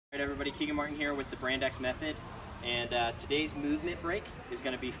All right, everybody, Keegan Martin here with the Brand X method, and today's movement break is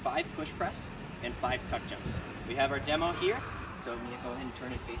going to be 5 push press and 5 tuck jumps. We have our demo here, so Mia, go ahead and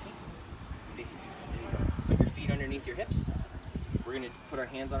turn and face me. Face me. There you go. Put your feet underneath your hips. We're going to put our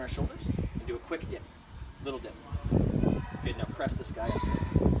hands on our shoulders and do a quick dip, little dip. Good. Now press this guy up.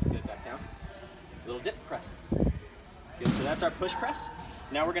 Good. Back down. Little dip. Press. Good. So that's our push press.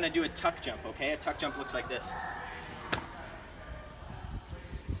 Now we're going to do a tuck jump. Okay, a tuck jump looks like this.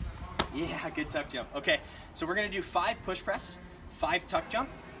 Yeah, good tuck jump. Okay, so we're gonna do 5 push press, 5 tuck jump.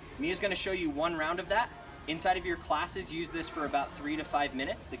 Mia's gonna show you 1 round of that. Inside of your classes, use this for about 3 to 5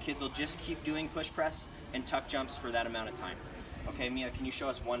 minutes. The kids will just keep doing push press and tuck jumps for that amount of time. Okay, Mia, can you show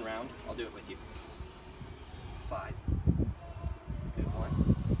us 1 round? I'll do it with you. 5. Good,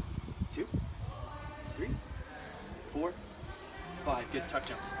 1, 2, 3, 4, 5. Good tuck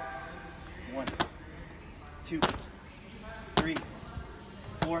jumps. 1, 2, 3,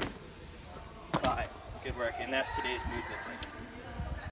 4, 5. Good work, and that's today's movement break.